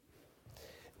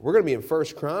We're going to be in 1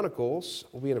 Chronicles.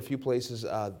 We'll be in a few places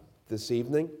this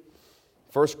evening.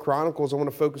 1 Chronicles, I want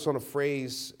to focus on a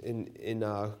phrase in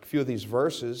a few of these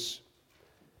verses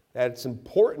that it's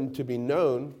important to be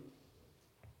known.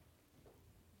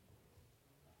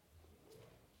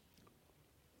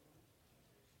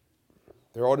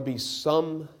 There ought to be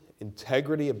some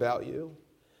integrity about you.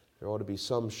 There ought to be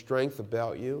some strength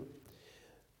about you.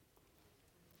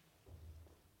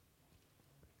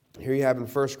 Here you have in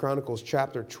 1 Chronicles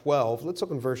chapter 12. Let's look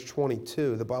in verse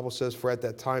 22. The Bible says, "For at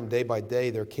that time, day by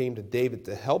day, there came to David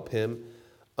to help him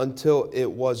until it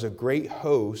was a great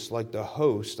host like the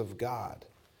host of God."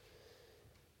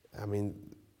 I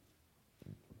mean,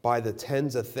 by the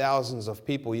tens of thousands of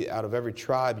people out of every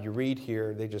tribe you read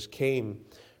here, they just came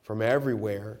from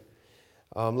everywhere.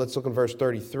 Let's look in verse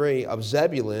 33. "Of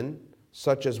Zebulun,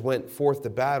 such as went forth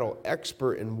to battle,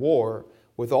 expert in war,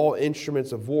 with all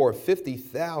instruments of war,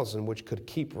 50,000 which could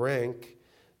keep rank.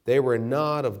 They were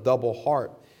not of double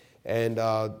heart." And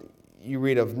you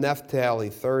read of Naphtali,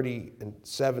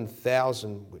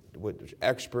 37,000 which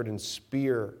expert in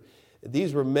spear.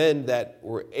 These were men that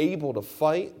were able to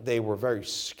fight. They were very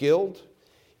skilled.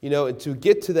 And to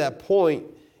get to that point,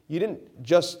 it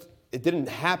didn't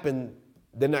happen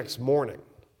the next morning.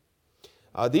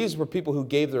 These were people who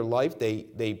gave their life.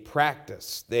 They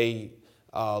practiced. They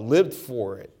lived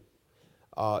for it.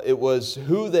 It was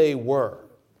who they were.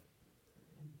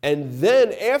 And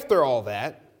then after all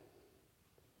that,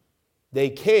 they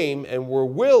came and were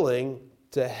willing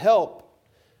to help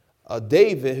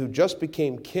David, who just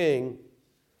became king,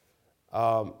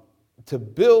 to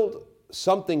build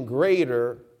something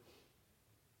greater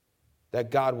that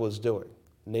God was doing.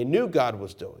 And they knew God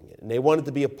was doing it, and they wanted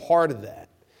to be a part of that.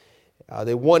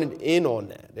 They wanted in on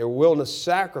that. They were willing to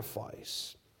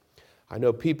sacrifice. I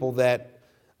know people that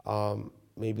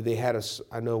maybe they had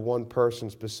I know one person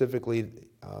specifically,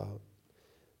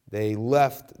 they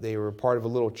left. They were part of a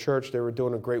little church. They were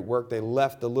doing a great work. They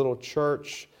left the little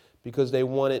church because they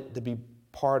wanted to be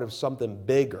part of something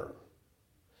bigger.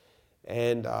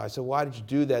 And I said, "Why did you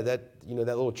do that? That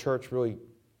little church really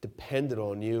depended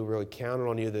on you, really counted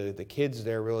on you. The kids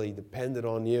there really depended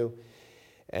on you."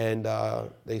 And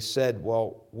they said,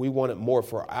 "Well, we want it more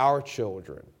for our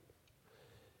children."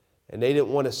 And they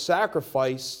didn't want to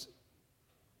sacrifice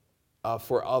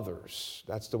for others.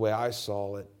 That's the way I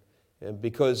saw it. And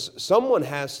because someone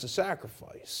has to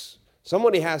sacrifice.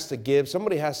 Somebody has to give.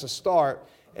 Somebody has to start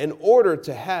in order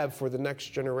to have for the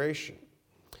next generation.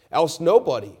 Else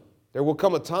nobody. There will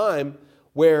come a time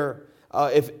where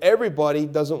if everybody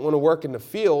doesn't want to work in the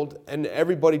field and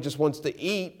everybody just wants to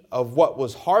eat of what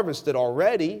was harvested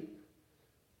already,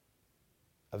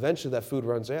 eventually that food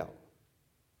runs out.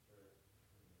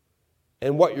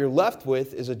 And what you're left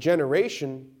with is a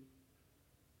generation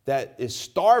that is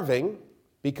starving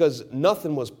because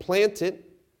nothing was planted,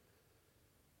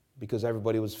 because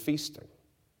everybody was feasting.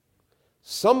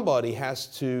 Somebody has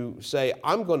to say,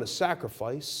 "I'm going to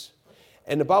sacrifice."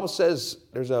 And the Bible says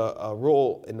there's a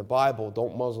rule in the Bible: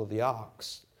 don't muzzle the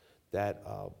ox that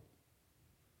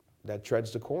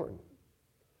treads the corn.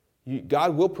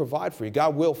 God will provide for you.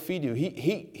 God will feed you.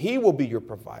 He will be your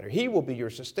provider. He will be your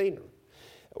sustainer.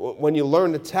 When you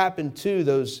learn to tap into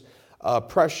those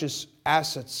precious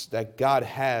assets that God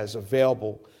has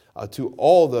available to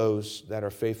all those that are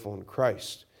faithful in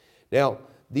Christ. Now,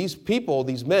 these people,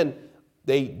 these men,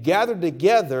 they gathered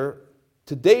together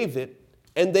to David,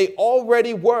 and they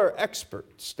already were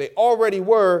experts. They already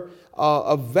were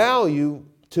of value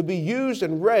to be used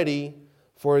and ready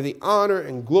for the honor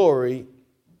and glory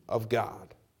of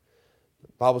God.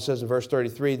 The Bible says in verse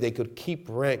 33, they could keep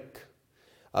rank.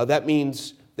 That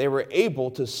means they were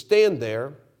able to stand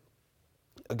there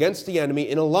against the enemy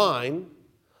in a line.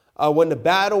 When the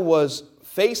battle was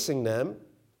facing them,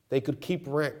 they could keep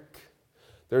rank.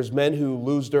 There's men who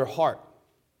lose their heart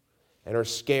and are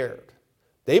scared.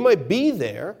 They might be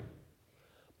there,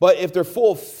 but if they're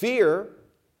full of fear,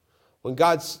 when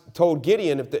God's told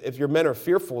Gideon, if your men are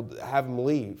fearful, have them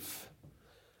leave.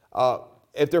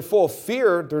 If they're full of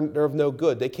fear, they're of no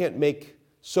good. They can't make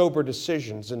sober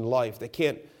decisions in life. They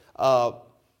can't,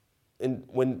 and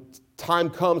when time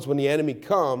comes, when the enemy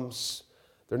comes,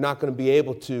 they're not going to be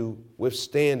able to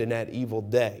withstand in that evil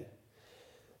day.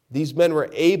 These men were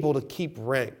able to keep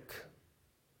rank.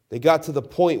 They got to the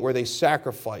point where they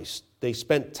sacrificed. They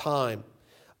spent time.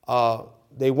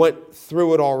 They went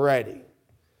through it already.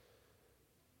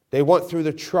 They went through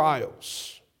the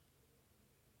trials.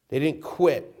 They didn't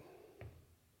quit.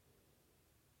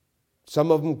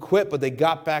 Some of them quit, but they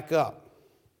got back up.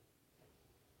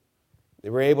 They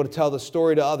were able to tell the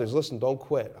story to others. Listen, don't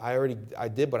quit. I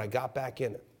did, but I got back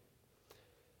in it.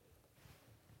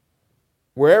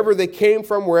 Wherever they came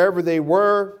from, wherever they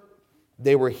were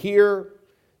here.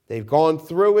 They've gone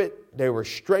through it. They were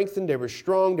strengthened. They were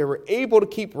strong. They were able to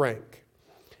keep rank.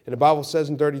 And the Bible says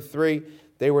in 33,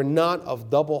 they were not of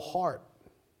double heart.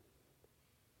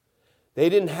 They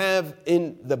didn't have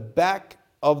in the back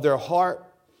of their heart,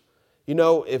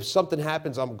 if something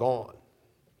happens, I'm gone.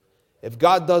 If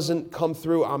God doesn't come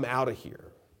through, I'm out of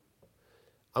here.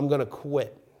 I'm going to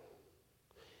quit.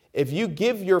 If you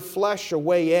give your flesh a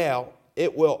way out,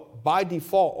 it will, by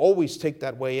default, always take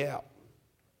that way out.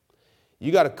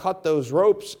 You got to cut those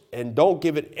ropes and don't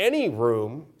give it any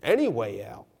room, any way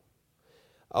out.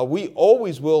 We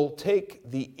always will take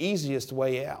the easiest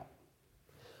way out.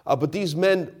 But these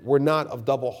men were not of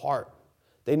double heart.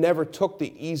 They never took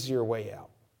the easier way out.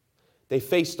 They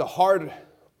faced the hard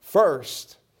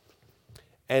first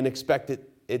and expected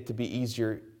it to be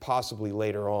easier possibly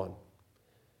later on.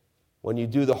 When you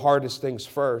do the hardest things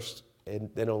first, and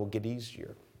then it will get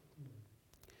easier.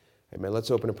 Amen. Let's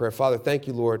open in prayer. Father, thank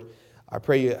you, Lord. I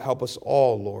pray you help us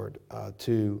all, Lord,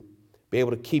 to be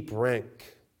able to keep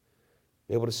rank,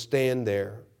 be able to stand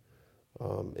there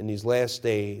in these last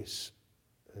days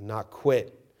and not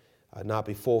quit, not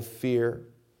be full of fear,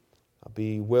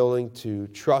 be willing to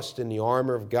trust in the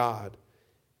armor of God,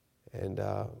 and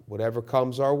whatever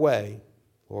comes our way,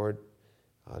 Lord,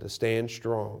 to stand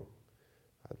strong.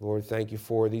 Lord, thank you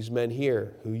for these men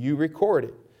here who you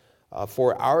recorded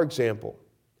for our example.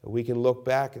 We can look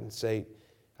back and say,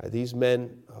 these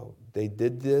men, they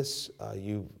did this.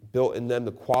 You built in them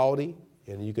the quality,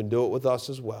 and you can do it with us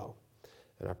as well.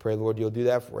 And I pray, Lord, you'll do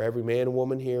that for every man and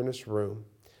woman here in this room.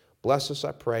 Bless us,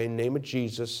 I pray, in the name of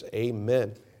Jesus.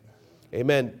 Amen.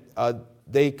 Amen.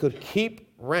 They could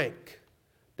keep rank.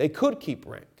 They could keep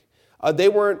rank. They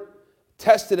weren't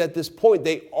tested at this point.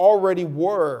 They already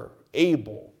were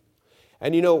able.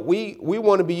 And we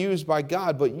want to be used by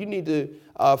God, but you need to,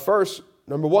 first,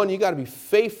 number one, you got to be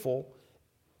faithful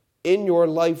in your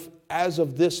life as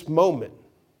of this moment.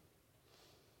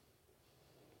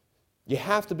 You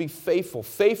have to be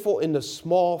faithful in the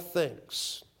small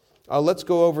things. Let's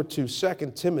go over to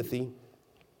 2 Timothy.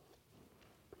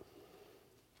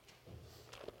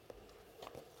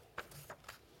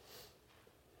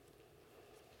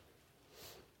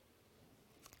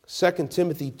 2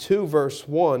 Timothy 2, verse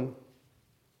 1.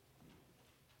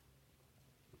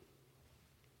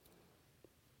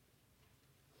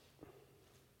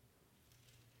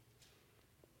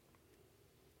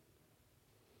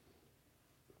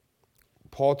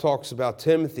 Paul talks about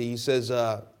Timothy. He says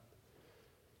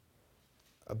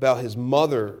about his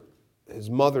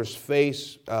mother's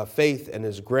faith and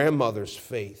his grandmother's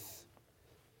faith.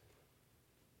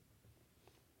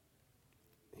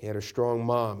 He had a strong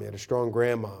mom. He had a strong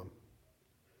grandmom.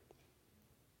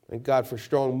 Thank God for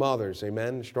strong mothers,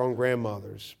 amen, strong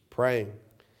grandmothers, praying.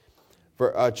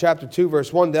 For, chapter 2,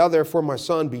 verse 1, thou therefore, my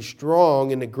son, be strong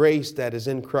in the grace that is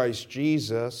in Christ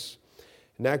Jesus.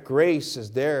 And that grace is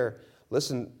there.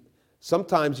 Listen,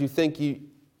 sometimes you think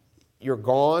you're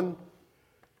gone,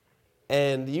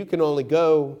 and you can only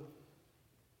go,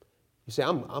 you say,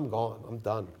 I'm gone, I'm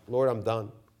done. Lord, I'm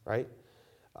done, right?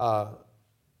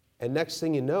 And next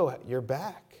thing you know, you're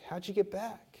back. How'd you get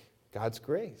back? God's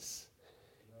grace.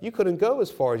 You couldn't go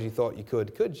as far as you thought you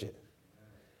could you?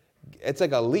 It's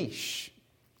like a leash.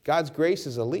 God's grace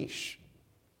is a leash.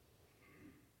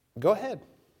 Go ahead.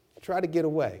 Try to get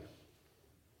away.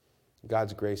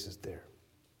 God's grace is there.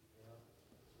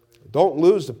 Don't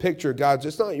lose the picture of God's.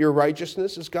 It's not your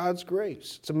righteousness, it's God's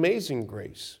grace. It's amazing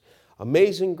grace.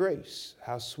 Amazing grace.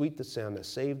 How sweet the sound that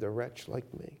saved a wretch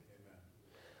like me.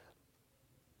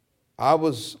 I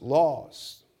was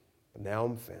lost, but now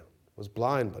I'm found. Was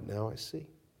blind, but now I see.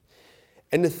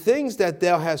 And the things that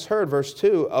thou hast heard, verse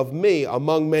 2, of me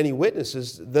among many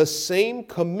witnesses, the same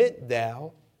commit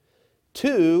thou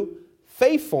to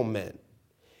faithful men.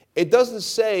 It doesn't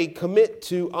say commit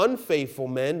to unfaithful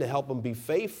men to help them be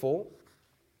faithful.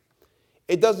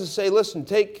 It doesn't say, listen,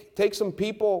 take some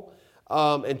people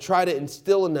and try to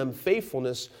instill in them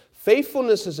faithfulness.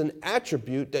 Faithfulness is an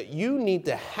attribute that you need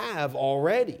to have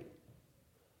already.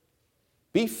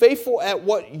 Be faithful at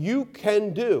what you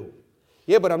can do.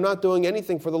 Yeah, but I'm not doing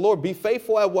anything for the Lord. Be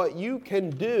faithful at what you can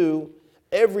do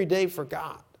every day for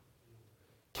God.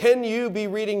 Can you be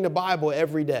reading the Bible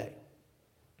every day?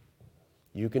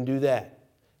 You can do that.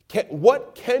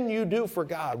 What can you do for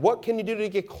God? What can you do to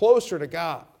get closer to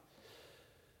God?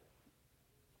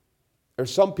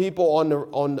 There's some people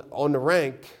on the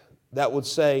rank that would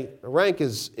say, the rank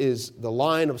is the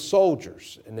line of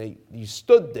soldiers, and you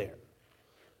stood there.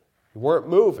 You weren't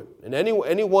moving. And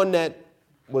anyone that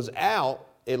was out,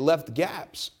 it left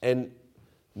gaps. And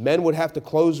men would have to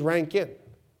close rank in.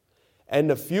 And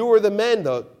the fewer the men,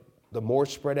 the more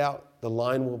spread out the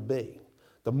line will be.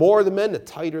 The more the men, the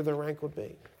tighter the rank would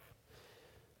be.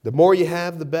 The more you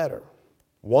have, the better.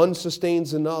 One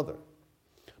sustains another.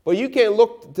 But you can't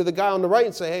look to the guy on the right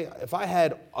and say, hey, if I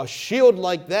had a shield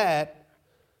like that,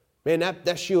 man,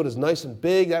 that shield is nice and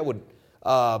big. That would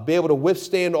be able to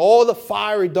withstand all the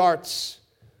fiery darts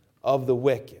of the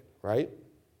wicked, right?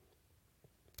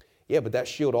 Yeah, but that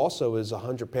shield also is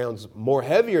 100 pounds more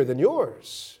heavier than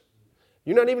yours.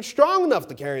 You're not even strong enough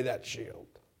to carry that shield.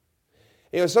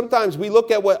 Sometimes we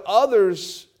look at what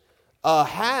others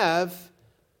have,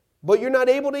 but you're not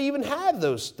able to even have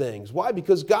those things. Why?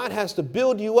 Because God has to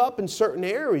build you up in certain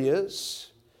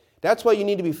areas. That's why you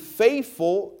need to be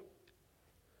faithful.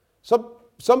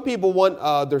 Some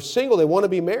people they're single, they want to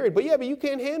be married, but you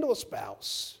can't handle a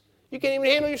spouse. You can't even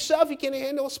handle yourself, you can't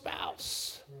handle a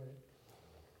spouse.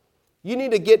 You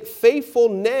need to get faithful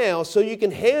now so you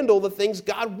can handle the things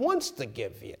God wants to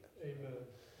give you. Amen.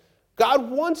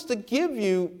 God wants to give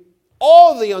you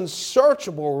all the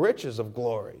unsearchable riches of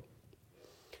glory.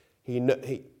 He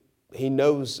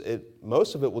knows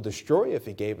most of it will destroy you if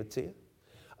he gave it to you.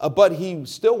 But he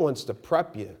still wants to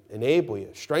prep you, enable you,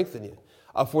 strengthen you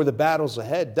for the battles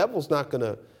ahead. Devil's not going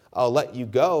to let you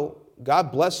go.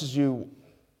 God blesses you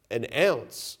an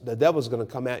ounce. The devil's going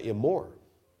to come at you more.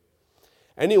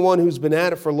 Anyone who's been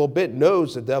at it for a little bit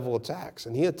knows the devil attacks,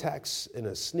 and he attacks in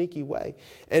a sneaky way.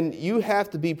 And you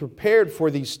have to be prepared for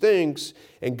these things,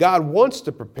 and God wants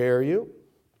to prepare you.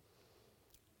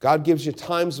 God gives you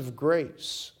times of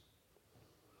grace.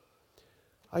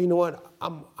 Oh, you know what?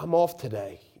 I'm off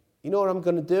today. You know what I'm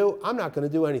going to do? I'm not going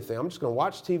to do anything. I'm just going to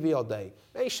watch TV all day.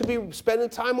 Man, you should be spending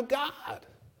time with God.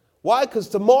 Why? Because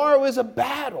tomorrow is a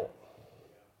battle.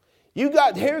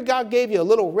 God gave you a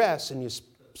little rest, and you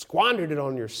squandered it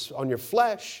on your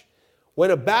flesh.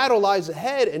 When a battle lies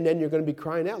ahead, and then you're going to be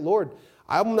crying out, Lord,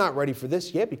 I'm not ready for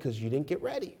this yet because you didn't get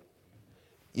ready.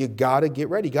 You got to get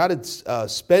ready. You got to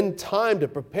spend time to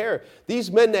prepare.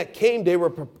 These men that came, they were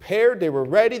prepared. They were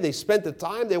ready. They spent the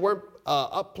time. They weren't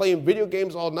up playing video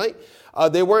games all night.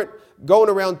 They weren't going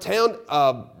around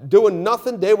town doing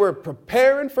nothing. They were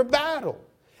preparing for battle.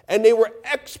 And they were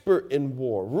expert in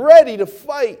war, ready to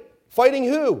fight. Fighting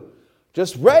who?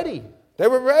 Just ready. They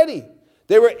were ready.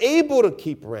 They were able to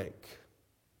keep rank.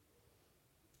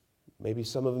 Maybe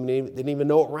some of them didn't even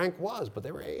know what rank was, but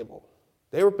they were able.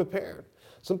 They were prepared.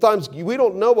 Sometimes we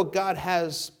don't know what God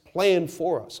has planned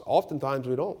for us. Oftentimes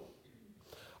we don't.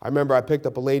 I remember I picked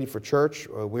up a lady for church.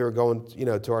 We were going,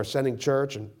 to our sending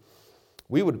church, and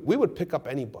we would pick up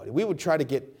anybody. We would try to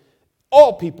get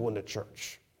all people in the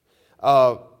church.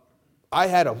 I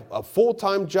had a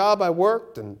full-time job I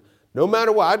worked, and no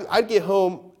matter what, I'd get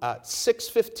home at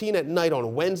 6:15 at night on a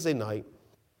Wednesday night,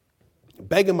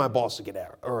 begging my boss to get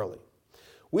out early.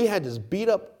 We had this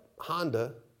beat-up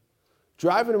Honda,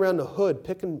 driving around the hood,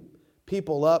 picking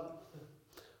people up.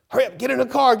 Hurry up, get in the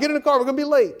car, we're going to be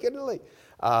late,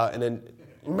 and then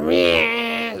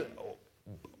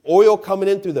oil coming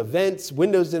in through the vents,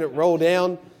 windows didn't roll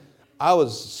down. I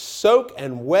was soaked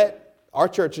and wet. Our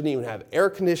church didn't even have air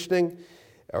conditioning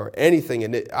or anything,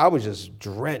 and I was just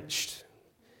drenched.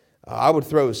 I would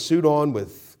throw a suit on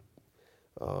with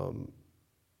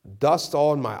dust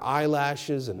all in my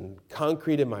eyelashes and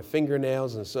concrete in my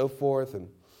fingernails and so forth.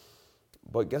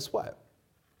 But guess what?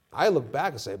 I look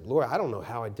back and say, Lord, I don't know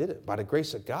how I did it. By the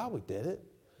grace of God, we did it.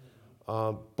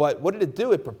 But what did it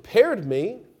do? It prepared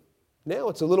me. Now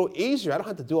it's a little easier. I don't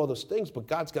have to do all those things, but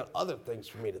God's got other things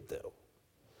for me to do.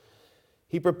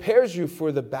 He prepares you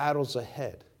for the battles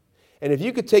ahead. And if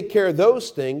you could take care of those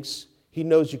things, he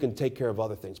knows you can take care of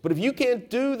other things. But if you can't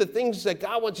do the things that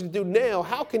God wants you to do now,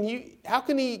 how can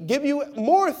he give you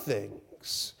more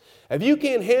things? If you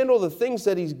can't handle the things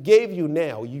that he gave you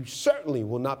now, you certainly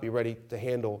will not be ready to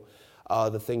handle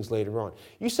the things later on.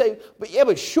 You say,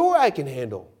 but sure I can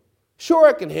handle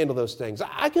those things.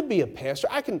 I can be a pastor.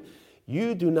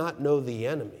 You do not know the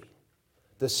enemy.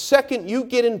 The second you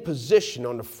get in position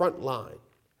on the front line,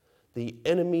 the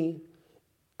enemy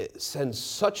sends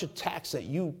such attacks that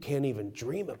you can't even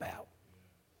dream about.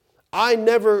 I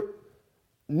never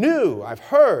knew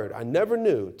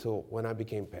till when I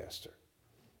became pastor.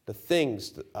 The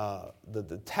things, the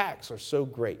attacks are so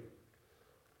great.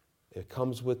 It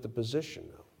comes with the position,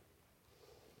 though.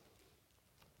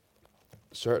 It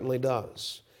certainly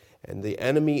does. And the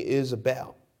enemy is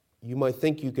about. You might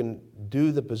think you can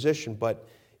do the position, but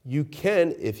you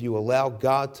can if you allow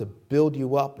God to build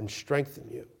you up and strengthen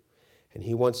you. And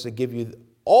he wants to give you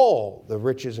all the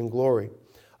riches and glory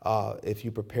if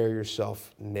you prepare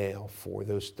yourself now for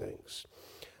those things.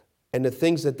 and the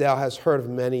things that thou hast heard of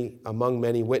many among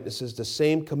many witnesses, the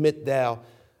same commit thou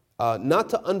not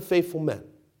to unfaithful men,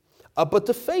 but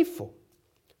to faithful,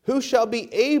 who shall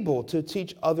be able to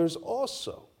teach others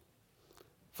also.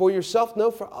 For yourself,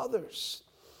 no, for others.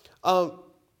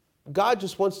 God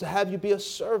just wants to have you be a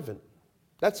servant.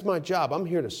 That's my job. I'm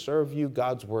here to serve you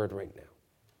God's word right now.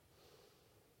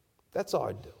 That's all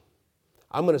I do.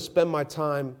 I'm going to spend my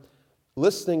time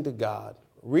listening to God,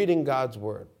 reading God's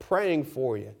word, praying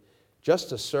for you, just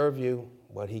to serve you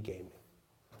what he gave me.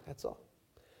 That's all.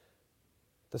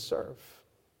 To serve.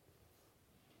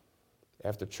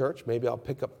 After church, maybe I'll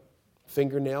pick up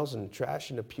fingernails and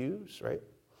trash in the pews, right?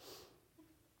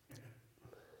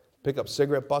 Pick up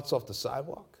cigarette butts off the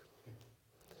sidewalk.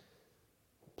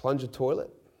 Plunge a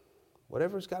toilet.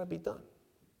 Whatever's got to be done.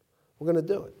 We're going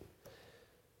to do it.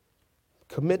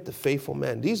 Commit to faithful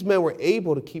men. These men were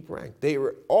able to keep rank. They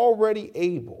were already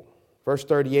able. Verse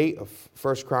 38 of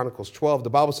 1 Chronicles 12, the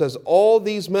Bible says, all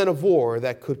these men of war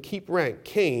that could keep rank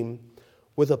came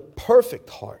with a perfect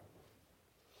heart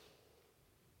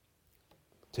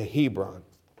to Hebron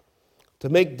to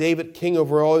make David king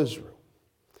over all Israel.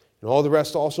 And all the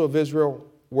rest also of Israel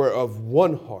were of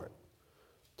one heart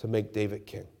to make David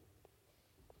king.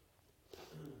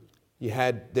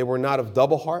 They were not of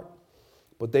double heart,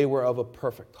 but they were of a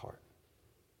perfect heart.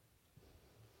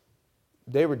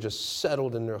 They were just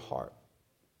settled in their heart.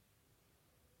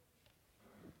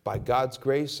 By God's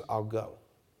grace, I'll go.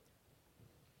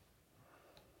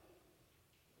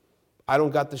 I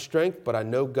don't got the strength, but I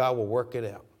know God will work it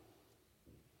out.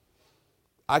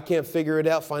 I can't figure it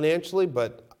out financially,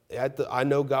 but I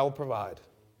know God will provide.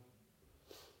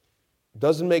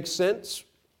 Doesn't make sense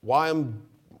why I'm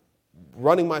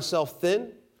running myself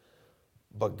thin,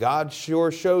 but God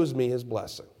sure shows me his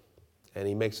blessing, and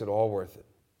he makes it all worth it.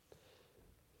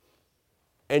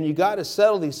 And you got to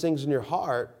settle these things in your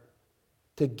heart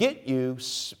to get you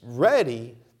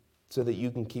ready so that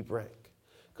you can keep rank.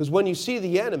 Because when you see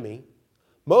the enemy,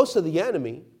 most of the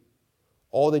enemy,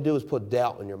 all they do is put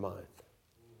doubt in your mind.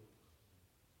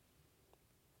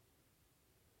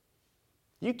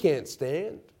 You can't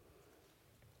stand.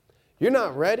 You're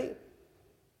not ready.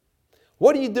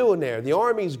 What are you doing there? The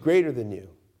army's greater than you.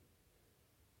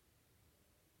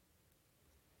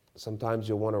 Sometimes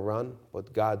you'll want to run,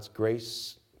 but God's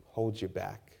grace holds you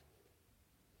back.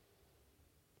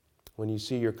 When you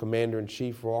see your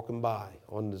commander-in-chief walking by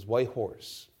on his white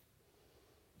horse,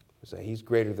 you say, he's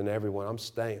greater than everyone. I'm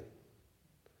staying.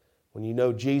 When you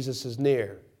know Jesus is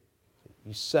near,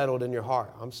 you settled in your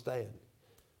heart. I'm staying.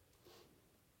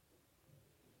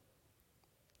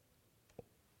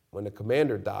 When the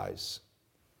commander dies,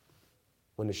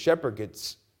 when the shepherd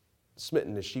gets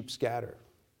smitten, the sheep scatter.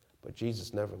 But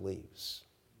Jesus never leaves.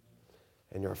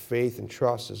 And your faith and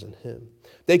trust is in him.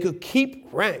 They could keep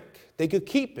rank. They could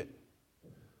keep it.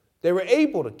 They were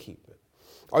able to keep it.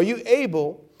 Are you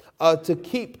able to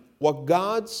keep what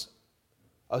God's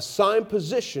assigned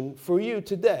position for you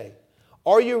today?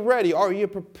 Are you ready? Are you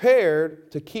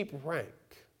prepared to keep rank?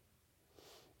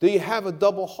 Do you have a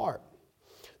double heart?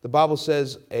 The Bible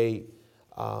says a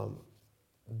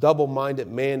double-minded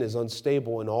man is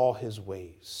unstable in all his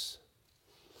ways.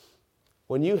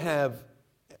 When you have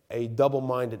a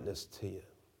double-mindedness to you,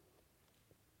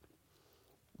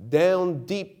 down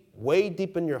deep, way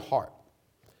deep in your heart,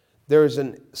 there's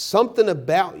something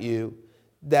about you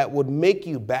that would make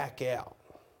you back out.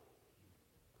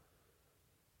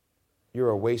 You're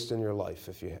a waste in your life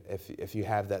if you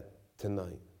have that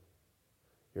tonight.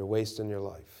 You're wasting your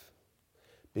life.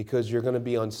 Because you're going to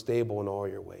be unstable in all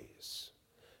your ways.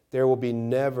 There will be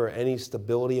never any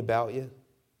stability about you.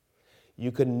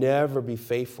 You can never be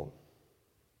faithful.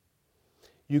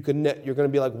 You're going to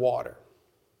be like water.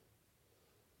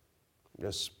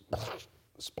 Just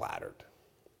splattered.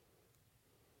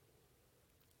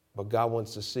 But God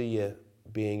wants to see you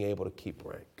being able to keep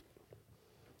rank.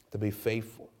 To be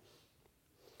faithful.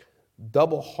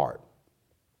 Double heart.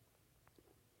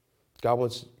 God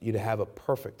wants you to have a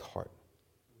perfect heart.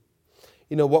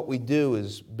 You know, what we do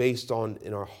is based on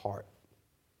in our heart.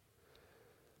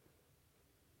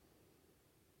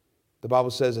 The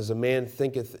Bible says, as a man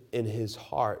thinketh in his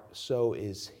heart, so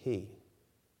is he.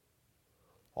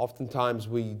 Oftentimes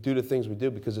we do the things we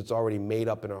do because it's already made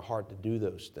up in our heart to do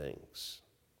those things.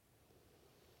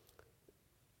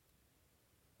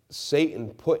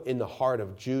 Satan put in the heart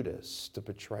of Judas to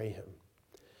betray him.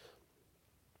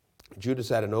 Judas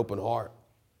had an open heart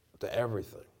to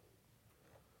everything.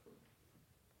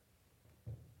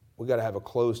 We got to have a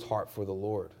closed heart for the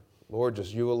Lord. Lord,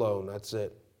 just you alone. That's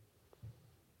it.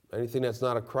 Anything that's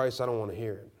not of Christ, I don't want to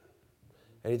hear it.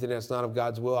 Anything that's not of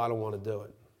God's will, I don't want to do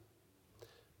it.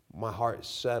 my heart is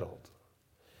settled.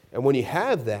 And when you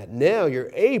have that, now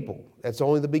you're able. That's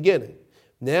only the beginning.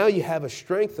 Now you have a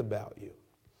strength about you.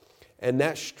 And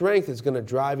that strength is going to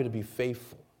drive you to be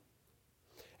faithful.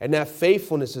 And that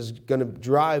faithfulness is going to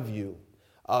drive you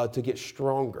to get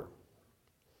stronger.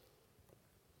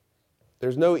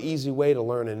 There's no easy way to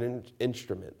learn an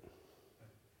instrument.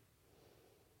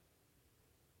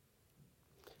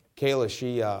 Kayla,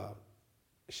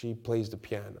 she plays the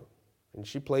piano. And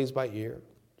she plays by ear.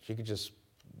 She could just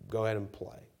go ahead and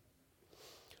play.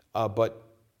 But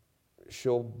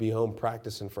she'll be home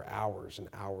practicing for hours and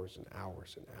hours and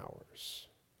hours and hours.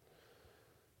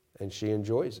 And she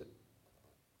enjoys it.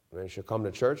 And she'll come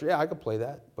to church. Yeah, I could play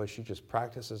that. But she just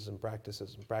practices and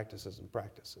practices and practices and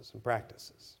practices and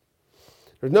practices.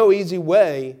 There's no easy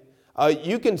way.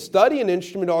 You can study an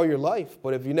instrument all your life,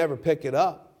 but if you never pick it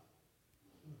up,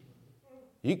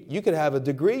 you could have a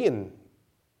degree in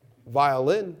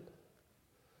violin,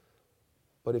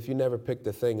 but if you never pick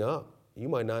the thing up, you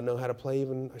might not know how to play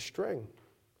even a string.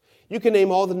 You can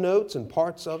name all the notes and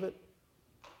parts of it,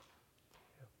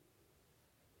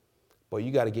 but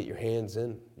you got to get your hands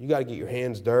in. You got to get your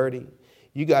hands dirty.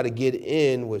 You got to get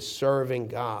in with serving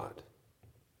God.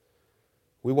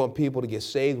 We want people to get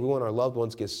saved. We want our loved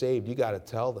ones to get saved. You got to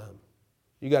tell them.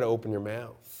 You got to open your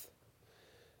mouth.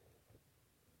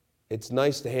 It's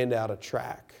nice to hand out a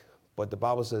tract, but the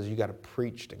Bible says you got to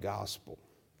preach the gospel.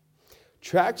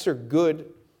 Tracts are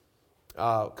good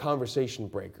conversation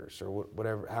breakers, or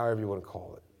whatever, however you want to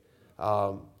call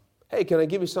it. Hey, can I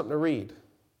give you something to read?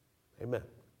 Amen.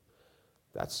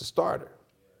 That's the starter.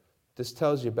 This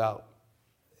tells you about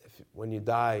when you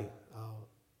die,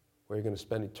 where you're going to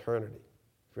spend eternity.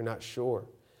 If you're not sure,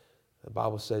 the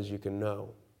Bible says you can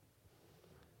know.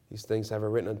 These things have I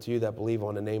written unto you that believe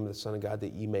on the name of the Son of God,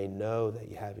 that ye may know that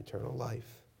ye have eternal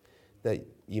life, that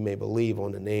ye may believe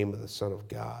on the name of the Son of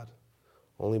God.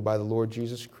 Only by the Lord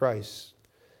Jesus Christ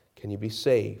can you be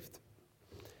saved.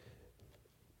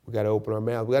 We've got to open our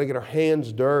mouth. We've got to get our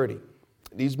hands dirty.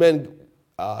 These men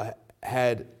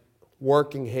had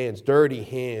working hands, dirty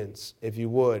hands, if you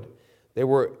would. They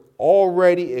were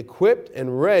already equipped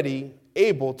and ready,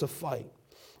 able to fight.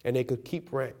 And they could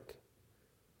keep rank.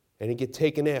 And he'd get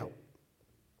taken out.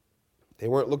 They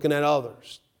weren't looking at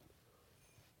others.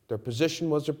 Their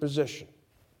position was their position.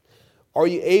 Are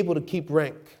you able to keep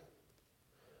rank?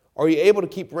 Are you able to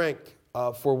keep rank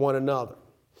for one another?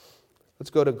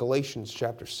 Let's go to Galatians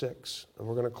chapter 6, and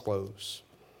we're going to close.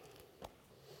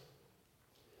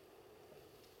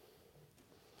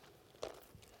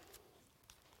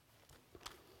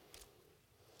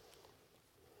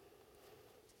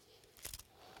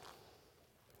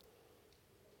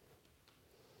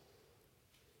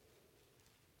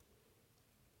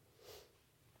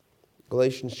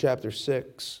 Galatians chapter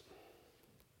 6.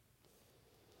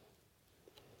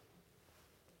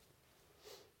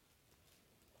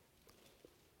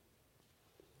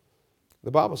 The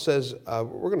Bible says, we're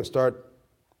going to start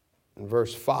in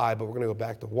verse 5, but we're going to go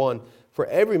back to 1. For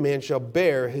every man shall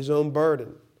bear his own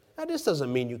burden. Now, this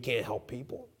doesn't mean you can't help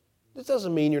people. This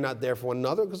doesn't mean you're not there for one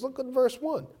another, because look at verse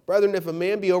 1. Brethren, if a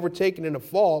man be overtaken in a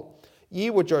fault, ye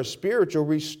which are spiritual,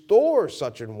 restore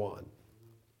such an one.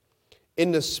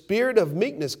 In the spirit of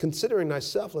meekness, considering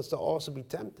thyself, lest thou also be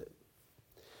tempted.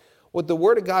 What the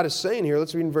Word of God is saying here,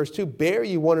 let's read in verse 2, bear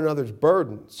ye one another's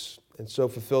burdens, and so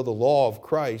fulfill the law of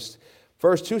Christ.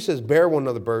 Verse 2 says, bear one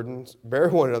another burdens.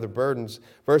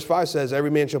 Verse 5 says,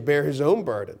 every man shall bear his own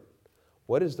burden.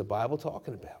 What is the Bible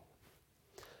talking about?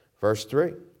 Verse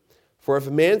 3, for if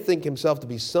a man think himself to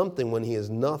be something when he is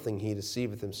nothing, he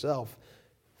deceiveth himself.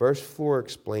 Verse 4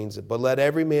 explains it, but let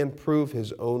every man prove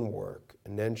his own work,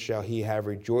 and then shall he have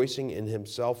rejoicing in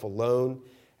himself alone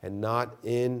and not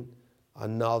in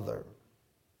another.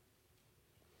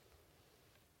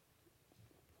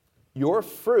 Your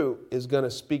fruit is going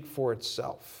to speak for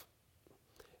itself.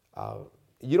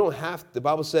 You don't have, the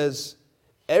Bible says,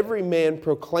 every man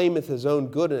proclaimeth his own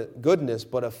goodness,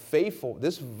 but a faithful,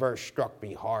 this verse struck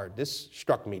me hard. This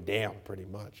struck me down pretty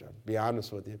much, I'll be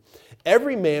honest with you.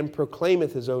 Every man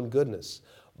proclaimeth his own goodness,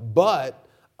 but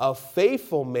a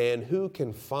faithful man who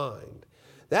can find?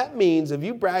 That means if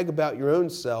you brag about your own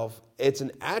self, it's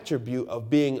an attribute of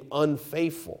being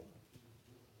unfaithful.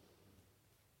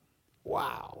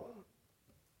 Wow.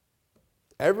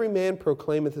 Every man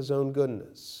proclaimeth his own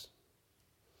goodness.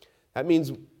 That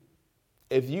means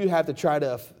if you have to try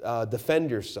to defend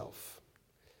yourself,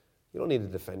 you don't need to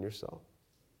defend yourself.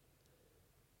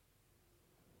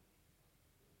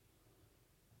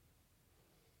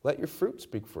 Let your fruit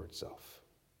speak for itself.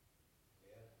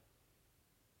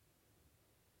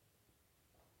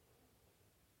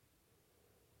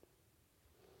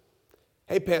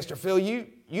 Hey, Pastor Phil, you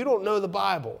don't know the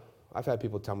Bible. I've had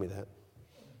people tell me that.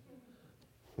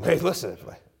 Hey, listen,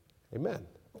 amen.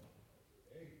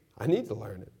 I need to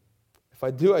learn it. If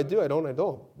I do, I do. I don't, I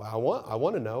don't. But I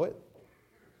want to know it.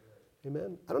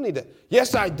 Amen. I don't need to.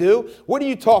 Yes, I do. What are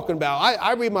you talking about?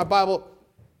 I read my Bible.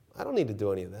 I don't need to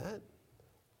do any of that.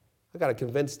 I got to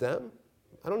convince them.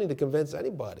 I don't need to convince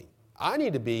anybody. I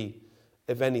need to be,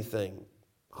 if anything,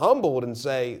 humbled and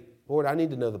say, Lord, I need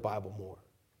to know the Bible more.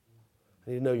 I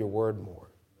need to know your word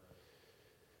more.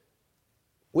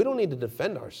 We don't need to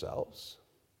defend ourselves.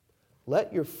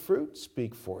 Let your fruit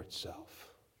speak for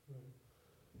itself.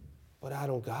 But I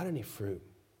don't got any fruit.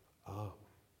 Oh,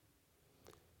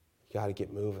 you got to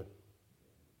get moving.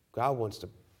 God wants to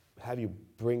have you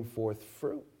bring forth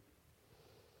fruit.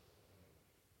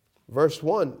 Verse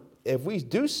 1, if we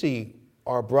do see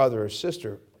our brother or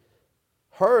sister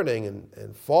hurting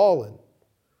and falling,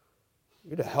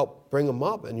 you're to help bring them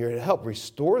up and you're to help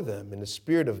restore them in the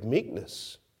spirit of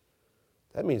meekness.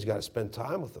 That means you got to spend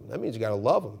time with them. That means you got to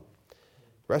love them.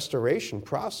 Restoration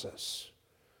process.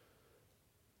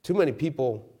 Too many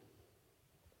people,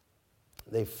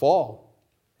 they fall,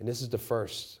 and this is the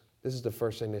first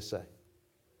thing they say.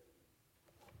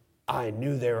 I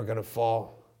knew they were going to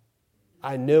fall.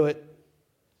 I knew it.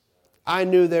 I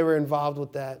knew they were involved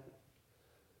with that.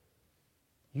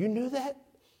 You knew that?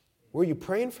 Were you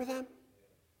praying for them?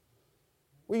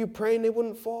 Were you praying they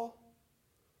wouldn't fall?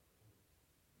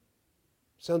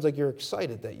 Sounds like you're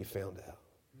excited that you found out.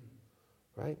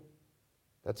 Right?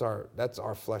 That's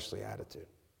our fleshly attitude.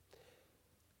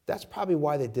 That's probably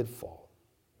why they did fall.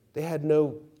 They had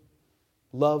no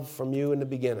love from you in the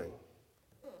beginning.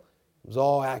 It was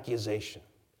all accusation.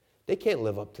 They can't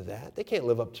live up to that. They can't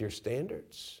live up to your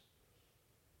standards.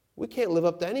 We can't live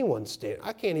up to anyone's standards.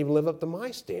 I can't even live up to my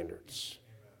standards.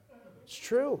 It's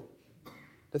true.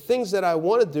 The things that I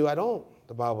want to do, I don't,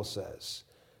 the Bible says.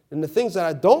 And the things that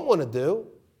I don't want to do,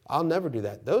 I'll never do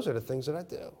that. Those are the things that I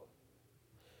do.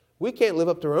 We can't live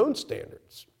up to our own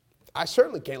standards. I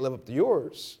certainly can't live up to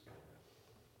yours.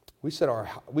 We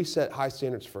set high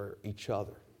standards for each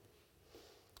other.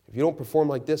 If you don't perform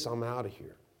like this, I'm out of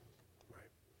here.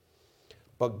 Right?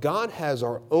 But God has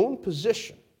our own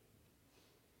position.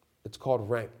 It's called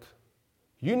rank.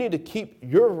 You need to keep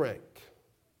your rank.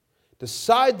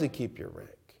 Decide to keep your rank.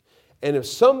 And if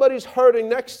somebody's hurting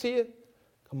next to you,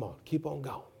 come on, keep on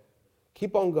going.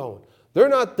 Keep on going. They're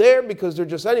not there because they're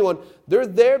just anyone. They're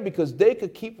there because they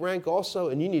could keep rank also,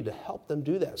 and you need to help them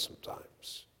do that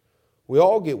sometimes. We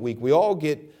all get weak. We all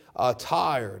get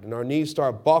tired, and our knees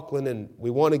start buckling, and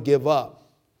we want to give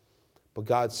up. But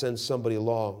God sends somebody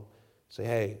along. Say,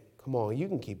 hey, come on, you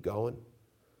can keep going.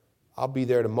 I'll be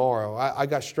there tomorrow. I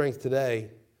got strength today,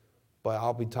 but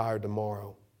I'll be tired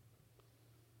tomorrow.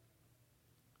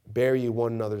 Bear ye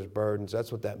one another's burdens.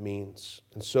 That's what that means.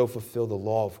 And so fulfill the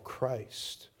law of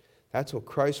Christ. That's what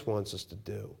Christ wants us to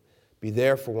do. Be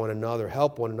there for one another.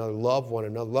 Help one another. Love one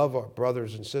another. Love our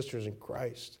brothers and sisters in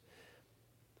Christ.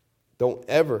 Don't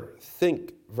ever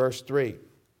think, verse 3,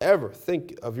 ever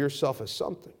think of yourself as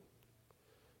something.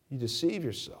 You deceive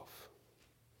yourself.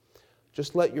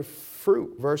 Just let your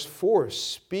fruit, verse 4,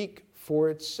 speak for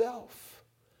itself.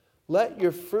 Let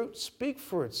your fruit speak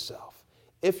for itself.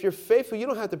 If you're faithful, you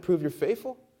don't have to prove you're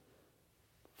faithful.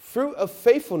 Fruit of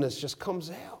faithfulness just comes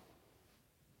out.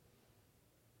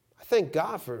 I thank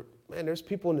God for, man, there's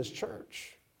people in this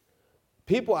church.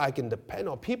 People I can depend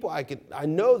on. People I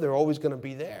know they're always going to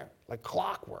be there, like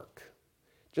clockwork.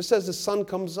 Just as the sun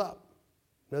comes up,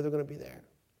 I know they're going to be there.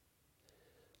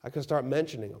 I can start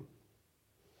mentioning them.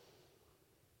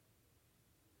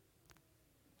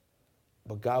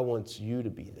 But God wants you to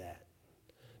be that.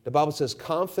 The Bible says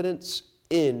confidence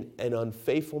in an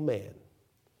unfaithful man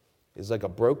is like a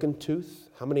broken tooth.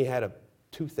 How many had a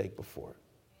toothache before?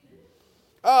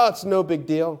 Oh, it's no big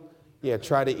deal. Yeah,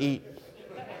 try to eat.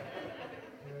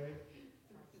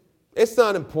 It's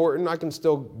not important. I can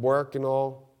still work and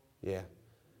all. Yeah.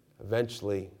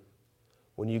 Eventually,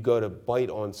 when you go to bite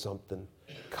on something,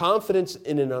 confidence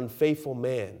in an unfaithful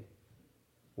man,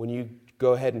 when you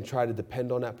go ahead and try to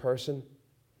depend on that person,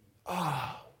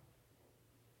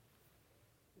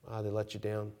 they let you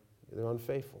down. They're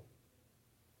unfaithful.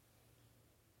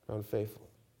 They're unfaithful.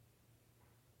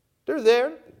 They're there,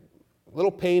 a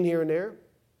little pain here and there,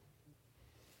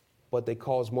 but they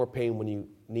cause more pain when you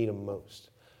need them most.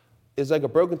 It's like a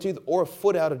broken tooth or a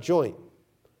foot out of joint.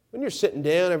 When you're sitting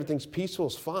down, everything's peaceful,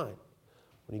 it's fine.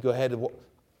 When you go ahead and walk,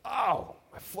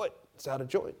 my foot, it's out of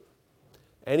joint.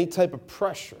 Any type of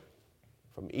pressure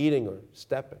from eating or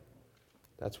stepping,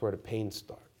 that's where the pain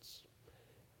starts.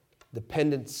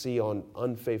 Dependency on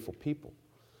unfaithful people.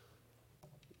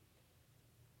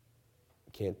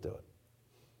 You can't do it.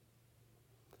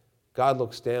 God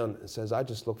looks down and says, I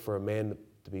just look for a man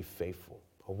to be faithful,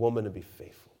 a woman to be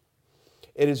faithful.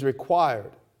 It is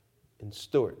required in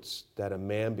stewards that a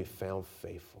man be found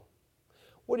faithful.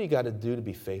 What do you got to do to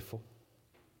be faithful?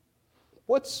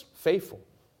 What's faithful?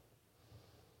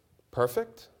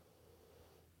 Perfect?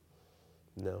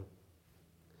 No.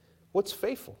 What's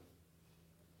faithful?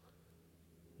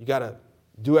 You got to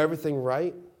do everything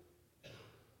right?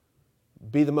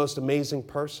 Be the most amazing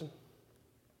person?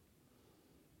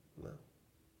 No.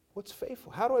 What's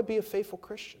faithful? How do I be a faithful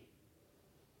Christian?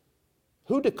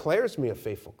 Who declares me a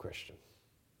faithful Christian?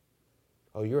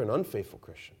 Oh, you're an unfaithful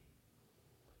Christian.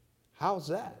 How's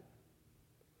that?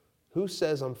 Who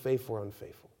says I'm faithful or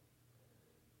unfaithful?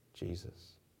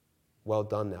 Jesus. Well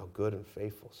done, thou good and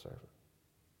faithful servant.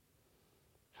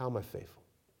 How am I faithful?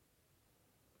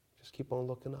 Just keep on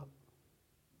looking up.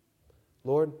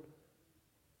 Lord,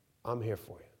 I'm here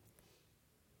for you.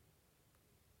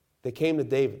 They came to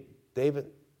David. David,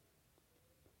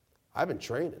 I've been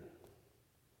training.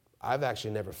 I've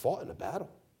actually never fought in a battle,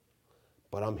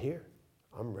 but I'm here.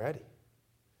 I'm ready.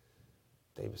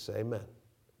 David said, amen.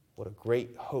 What a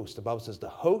great host. The Bible says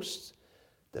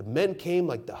the men came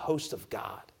like the host of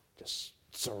God, just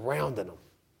surrounding them,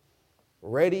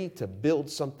 ready to build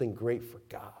something great for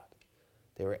God.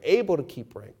 They were able to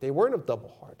keep rank. They weren't of double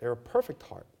heart. They were a perfect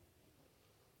heart,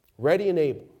 ready and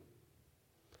able.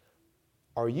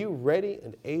 Are you ready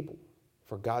and able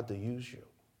for God to use you?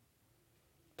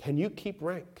 Can you keep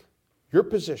rank? Your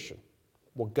position,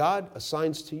 what God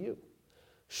assigns to you.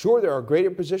 Sure, there are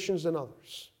greater positions than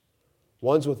others.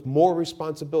 Ones with more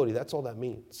responsibility. That's all that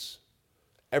means.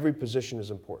 Every position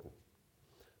is important.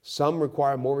 Some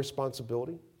require more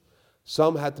responsibility.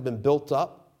 Some have to be built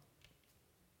up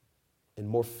in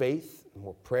more faith,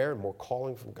 more prayer, and more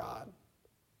calling from God.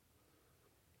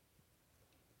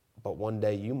 But one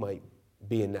day you might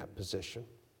be in that position.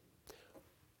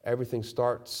 Everything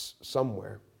starts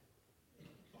somewhere.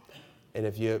 And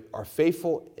if you are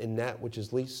faithful in that which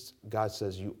is least, God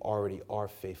says you already are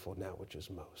faithful in that which is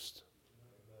most.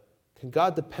 Can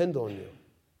God depend on you?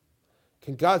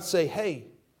 Can God say, hey,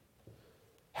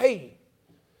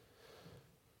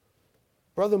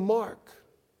 Brother Mark,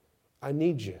 I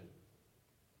need you.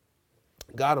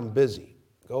 God, I'm busy.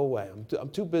 Go away. I'm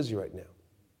too busy right now.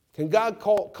 Can God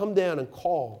come down and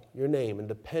call your name and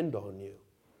depend on you?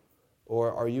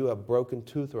 Or are you a broken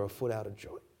tooth or a foot out of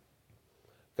joint?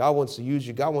 God wants to use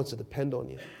you. God wants to depend on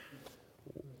you.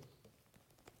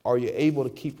 Are you able to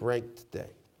keep rank today?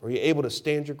 Are you able to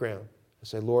stand your ground and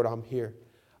say, Lord, I'm here.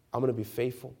 I'm going to be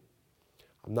faithful.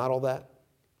 I'm not all that.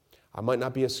 I might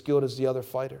not be as skilled as the other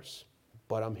fighters,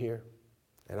 but I'm here,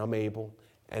 and I'm able,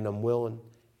 and I'm willing,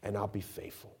 and I'll be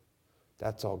faithful.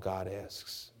 That's all God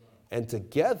asks. And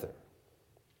together,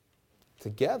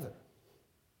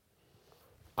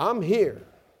 I'm here.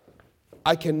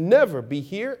 I can never be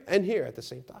here and here at the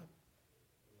same time.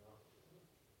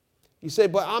 You say,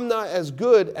 but I'm not as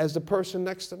good as the person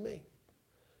next to me.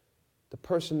 The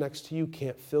person next to you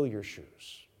can't fill your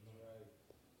shoes.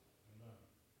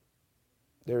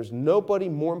 There's nobody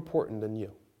more important than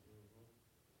you.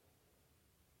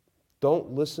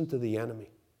 Don't listen to the enemy.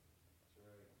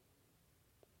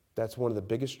 That's one of the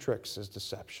biggest tricks is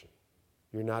deception.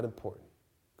 You're not important.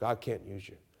 God can't use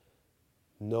you.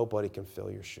 Nobody can fill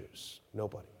your shoes.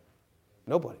 Nobody.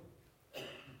 Nobody.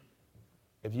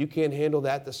 If you can't handle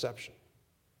that deception,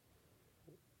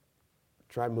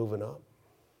 try moving up.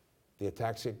 The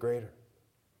attacks get greater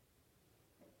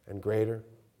and greater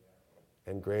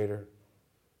and greater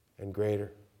and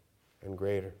greater and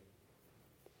greater.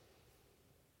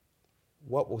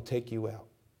 What will take you out?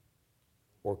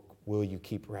 Or will you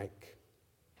keep rank?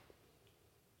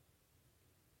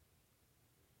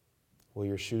 Will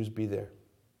your shoes be there?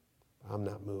 I'm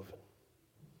not moving.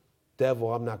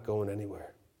 Devil, I'm not going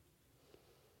anywhere.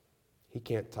 He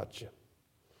can't touch you.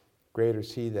 Greater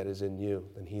is he that is in you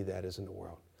than he that is in the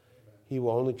world. Amen. He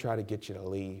will only try to get you to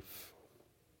leave.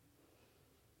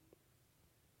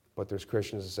 But there's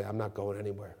Christians that say, I'm not going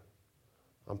anywhere.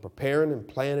 I'm preparing and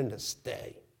planning to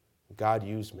stay. God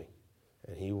used me,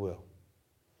 and he will.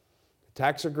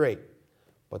 Attacks are great,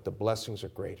 but the blessings are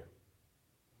greater.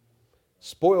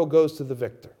 Spoil goes to the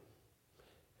victor,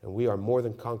 and we are more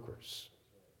than conquerors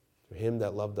through him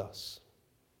that loved us.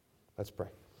 Let's pray.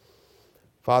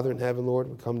 Father in heaven, Lord,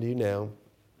 we come to you now.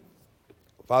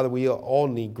 Father, we all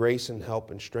need grace and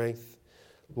help and strength,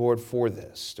 Lord, for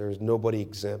this. There is nobody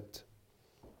exempt.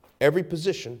 Every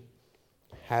position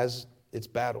has its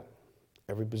battle.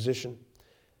 Every position,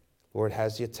 Lord,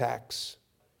 has the attacks.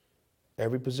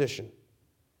 Every position,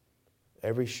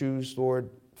 every shoes, Lord,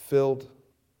 filled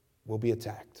will be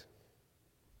attacked.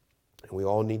 And we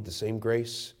all need the same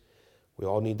grace. We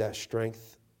all need that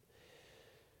strength.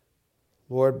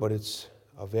 Lord, but it's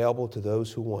available to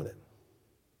those who want it.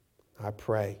 I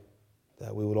pray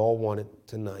that we would all want it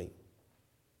tonight,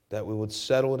 that we would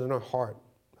settle it in our heart.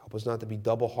 Help us not to be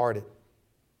double-hearted.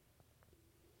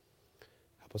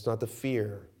 Help us not to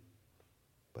fear,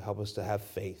 but help us to have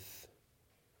faith.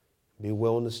 Be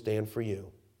willing to stand for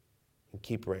you and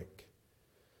keep rank.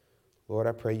 Lord,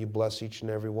 I pray you bless each and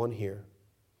every one here.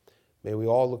 May we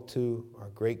all look to our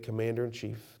great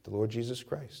Commander-in-Chief, the Lord Jesus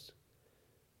Christ,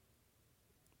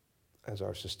 as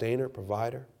our sustainer,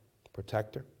 provider,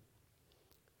 protector.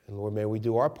 And Lord, may we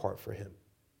do our part for him.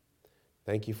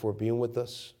 Thank you for being with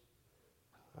us.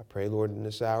 I pray, Lord, in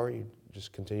this hour, you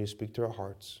just continue to speak to our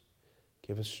hearts.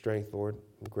 Give us strength, Lord,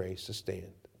 and grace to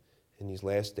stand in these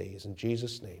last days. In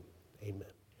Jesus' name, amen.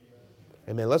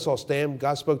 Amen. Let's all stand.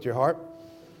 God spoke to your heart.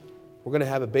 We're going to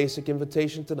have a basic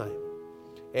invitation tonight.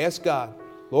 Ask God,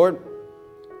 Lord,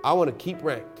 I want to keep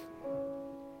rank.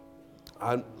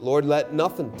 Lord, let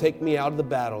nothing take me out of the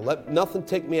battle. Let nothing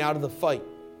take me out of the fight.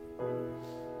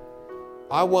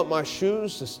 I want my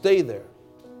shoes to stay there.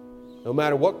 No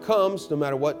matter what comes, no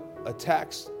matter what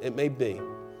attacks it may be.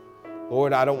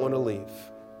 Lord, I don't want to leave.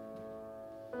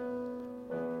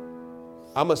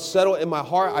 I'm going to settle in my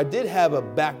heart. I did have a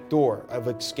back door of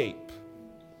escape.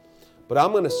 But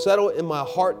I'm going to settle in my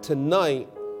heart tonight.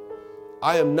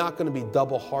 I am not going to be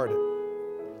double-hearted.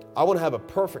 I want to have a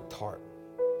perfect heart.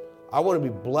 I want to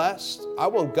be blessed. I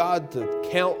want God to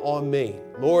count on me.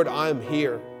 Lord, I am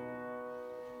here.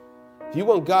 If you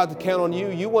want God to count on you,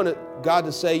 you want God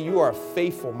to say, you are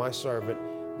faithful, my servant.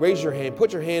 Raise your hand.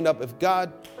 Put your hand up. If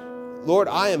God, Lord,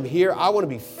 I am here. I want to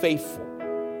be faithful.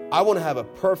 I want to have a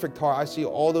perfect heart. I see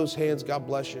all those hands. God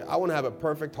bless you. I want to have a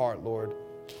perfect heart, Lord.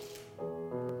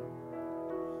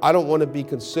 I don't want to be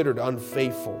considered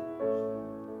unfaithful.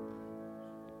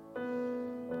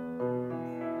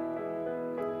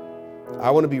 I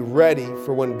want to be ready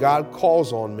for when God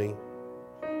calls on me,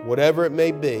 whatever it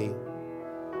may be.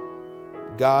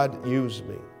 God, use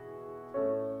me.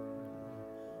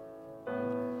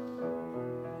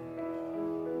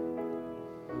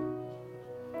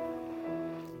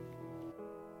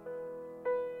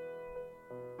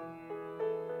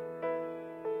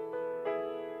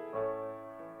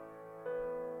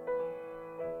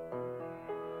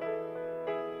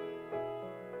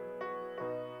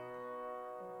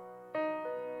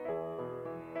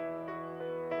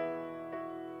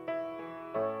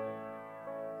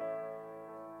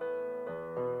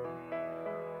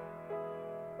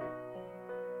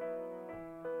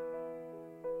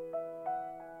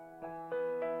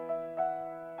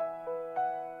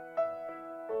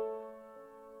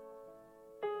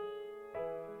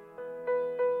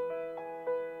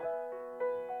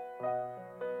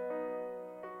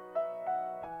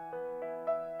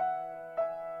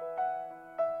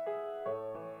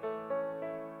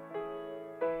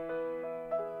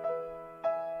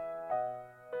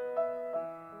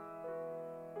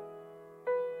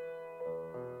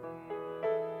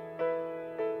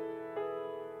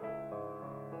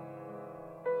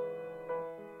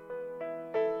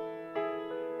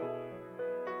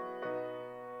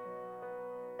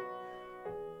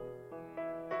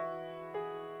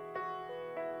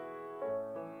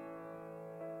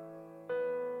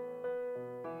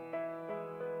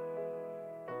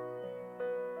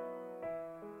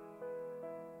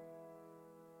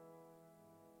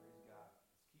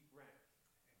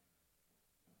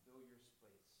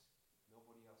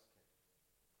 Nobody else can.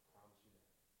 I promise you that.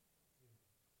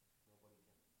 Nobody can.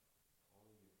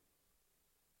 Only you.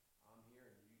 I'm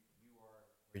here and you are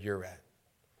where you're at.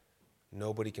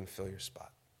 Nobody can fill your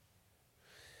spot.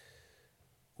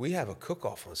 We have a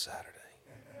cook-off on Saturday.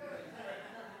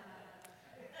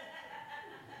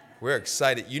 We're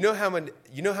excited. You know how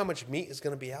much meat is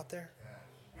going to be out there?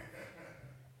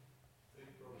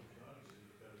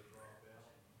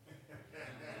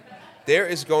 There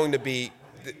is going to be,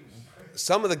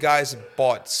 some of the guys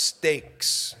bought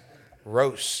steaks,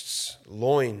 roasts,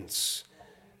 loins.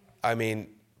 I mean,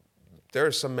 there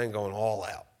are some men going all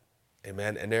out,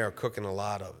 amen, and they are cooking a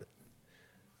lot of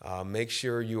it. Make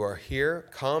sure you are here.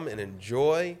 Come and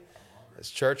enjoy this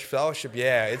church fellowship.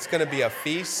 Yeah, it's going to be a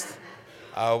feast.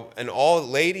 And all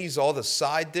ladies, all the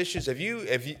side dishes. If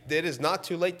it is not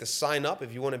too late to sign up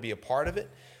if you want to be a part of it.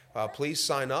 Please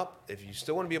sign up. If you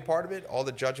still want to be a part of it, all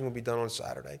the judging will be done on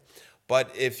Saturday.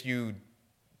 But if you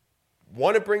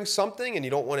want to bring something and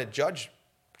you don't want to judge,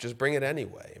 just bring it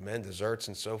anyway. Amen. Desserts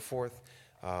and so forth,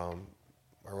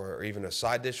 or even a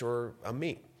side dish or a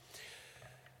meat.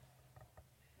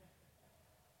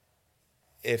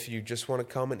 if you just want to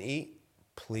come and eat,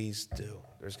 please do.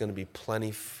 There's going to be plenty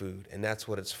of food, and that's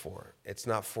what it's for. It's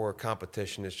not for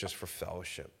competition. It's just for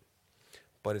fellowship.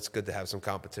 But it's good to have some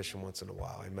competition once in a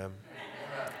while. Amen.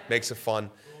 Makes it fun.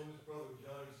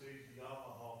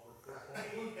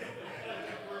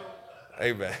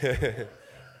 Amen.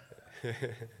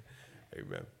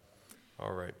 Amen.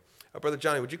 All right. Brother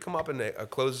Johnny, would you come up and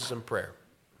close us in prayer?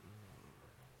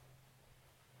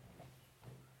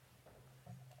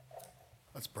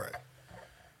 Let's pray.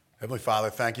 Heavenly Father,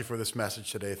 thank you for this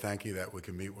message today. Thank you that we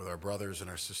can meet with our brothers and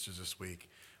our sisters this week.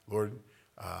 Lord,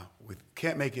 we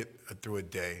can't make it through a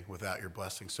day without your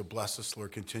blessing. So bless us,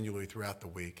 Lord, continually throughout the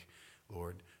week.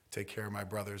 Lord, take care of my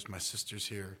brothers, my sisters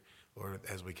here. Lord,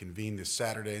 as we convene this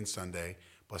Saturday and Sunday,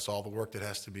 bless all the work that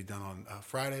has to be done on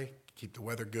Friday. Keep the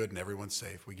weather good and everyone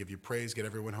safe. We give you praise. Get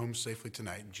everyone home safely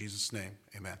tonight. In Jesus' name,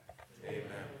 amen. Amen.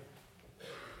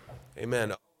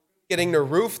 Amen. Getting the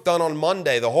roof done on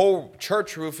Monday. The whole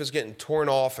church roof is getting torn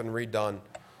off and redone.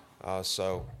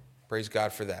 So praise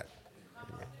God for that.